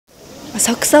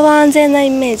浅草は安全なイ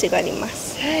メージがありま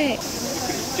す。はい。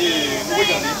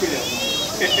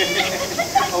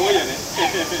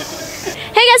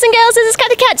Hey guys and girls, this is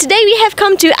CATHY. Today we have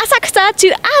come to Asakusa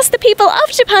to ask the people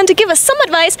of Japan to give us some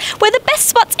advice where the best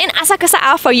spots in Asakusa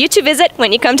are for you to visit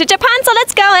when you come to Japan. So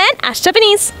let's go and ask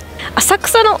Japanese. 浅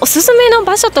草のおすすめの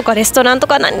場所とかレストランと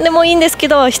か何でもいいんですけ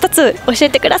ど、一つ教え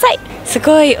てください。す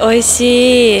ごい美味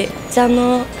しい茶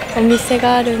のお店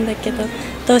があるんだけど、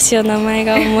どうしよう名前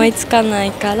が思いつかな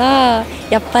いから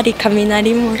やっぱり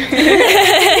雷門そ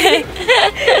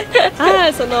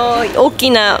の大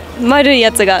きな丸い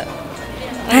やつが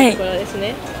あるところです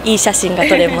ね。いい写真が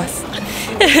撮れます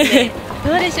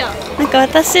どうでしょう。なんか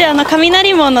私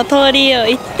雷門の通りを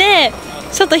行って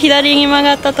ちょっと左に曲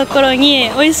がったところに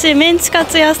美味しいメンチカ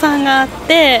ツ屋さんがあっ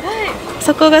て、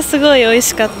そこがすごい美味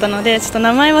しかったのでちょっと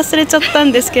名前忘れちゃった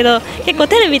んですけど、結構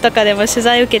テレビとかでも取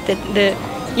材受けてる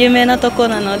有名なとこ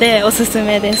なのでおすす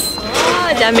めです。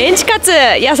じゃあメンチカツ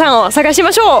屋さんを探し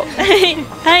ましょう。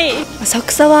はい。浅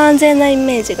草は安全なイ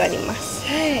メージがあります。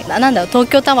なんだろう、東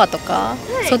京タワーとか、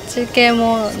そっち系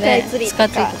もね、スカイツリーと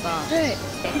か、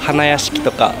花屋敷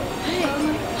とか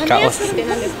がおすすめ。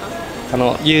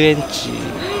遊園地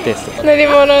です。乗り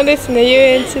物ですね、遊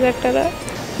園地だから。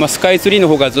スカイツリーの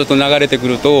方がずっと流れてく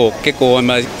ると結構、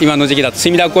今の時期だと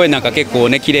隅田公園なんか結構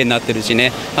ね綺麗になってるし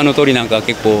ね、通りなんか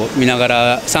結構見なが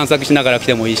ら散策しながら来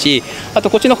てもいいし、あと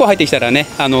こっちの方入ってきたらね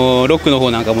ロックの方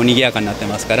なんかも賑やかになって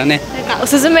ますからね。なんかお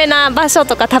すすめな場所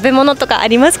とか食べ物とかあ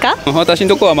りますか？私の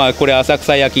ところはこれ浅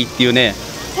草焼きっていうね、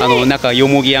中よ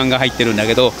もぎあんが入ってるんだ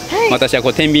けど、私は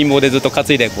天秤棒でずっと担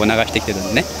いで流してきてるの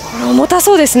ね。重た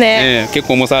そうですね。結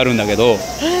構重さあるんだけど、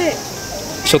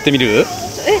背負ってみる？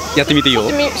やってみていいよ。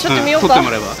背負ってみようか。取って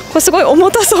もらえば。これすごい重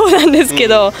たそうなんですけ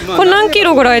ど、これ何キ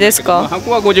ロぐらいですか？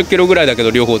箱は50キロぐらいだけど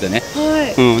両方でね。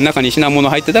中に品物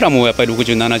入ってたらもうやっぱり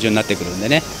60、70になってくるんで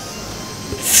ね。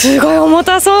すごい重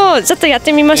たそう。ちょっとやっ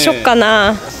てみましょうか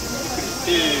な。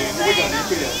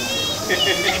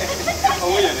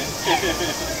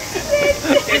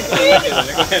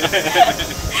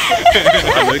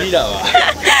無理だわ。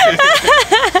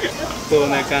こん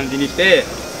な感じにして。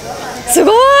す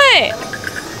ごい。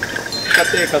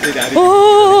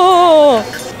おお。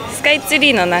スカイツ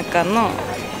リーの中の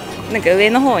なんか上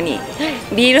の方に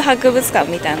ビール博物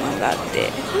館みたいなのがあって、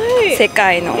世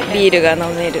界のビールが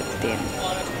飲めるっていう。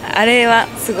あれは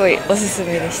すごいおすす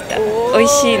めでした。美味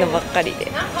しいのばっかり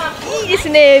で。いいです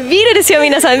ね。ビールですよ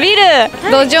皆さん、ビール。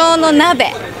土壌の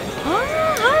鍋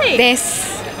で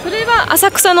す。それは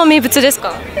浅草の名物ですか？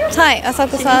はい、浅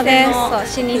草です。そ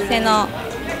う、老舗の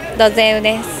土手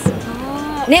です。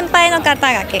年配の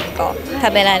方が結構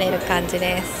食べられる感じ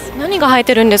です。何が入っ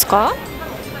てるんですか？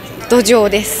土壌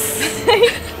です。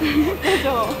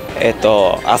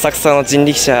浅草の人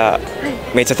力車、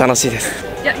めっちゃ楽しいです。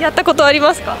やったことあり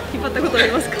ますか？引っ張ったことあ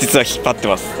りますか？実は引っ張って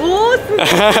ます。おお、すごい。は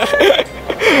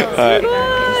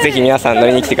い。ぜひ皆さん乗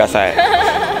りに来てください。じ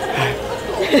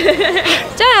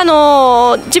ゃ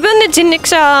あ自分で人力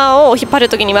車を引っ張る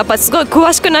ときにはやっぱりすごい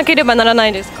詳しくなければならな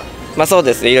いですか？そう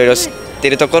ですね。いろいろ知って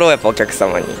るところをやっぱお客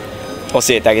様に教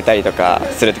えてあげたりとか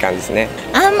するって感じですね。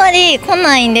あんまり来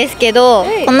ないんですけど、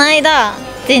この間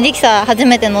人力車初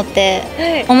めて乗って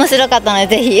面白かったので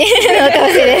ぜひ乗ってほ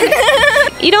しいです。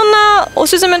いろんなお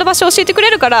すすめの場所を教えてくれ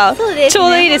るからちょう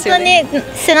どいいですよね。本当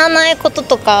に知らないこと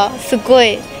とかすご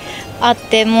いあっ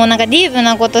て、もうなんかディープ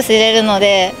なこと知れるの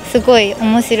ですごい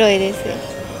面白いです。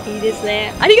いいです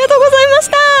ね。ありがとうございまし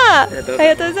た。ありが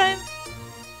とうございます。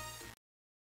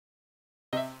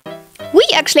We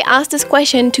actually asked this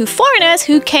question to foreigners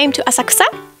who came to Asakusa.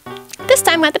 This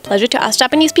time I had the pleasure to ask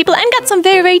Japanese people and got some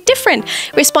very, very different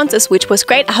responses, which was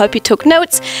great. I hope you took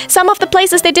notes. Some of the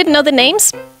places they didn't know the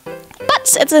names.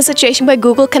 But it's a situation where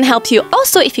Google can help you.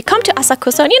 Also, if you come to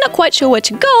Asakusa and you're not quite sure where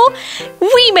to go,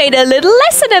 we made a little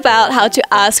lesson about how to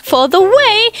ask for the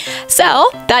way. So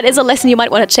that is a lesson you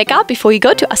might want to check out before you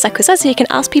go to Asakusa, so you can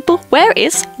ask people, where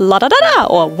is la da da da,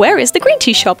 or where is the green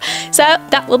tea shop? So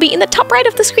that will be in the top right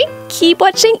of the screen. Keep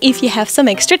watching if you have some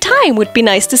extra time. Would be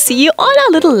nice to see you on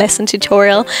our little lesson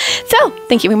tutorial. So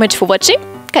thank you very much for watching.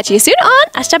 Catch you soon on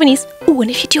Ask Japanese. Oh,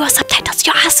 and if you do our subtitles,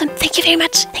 you're awesome. Thank you very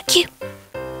much. Thank you.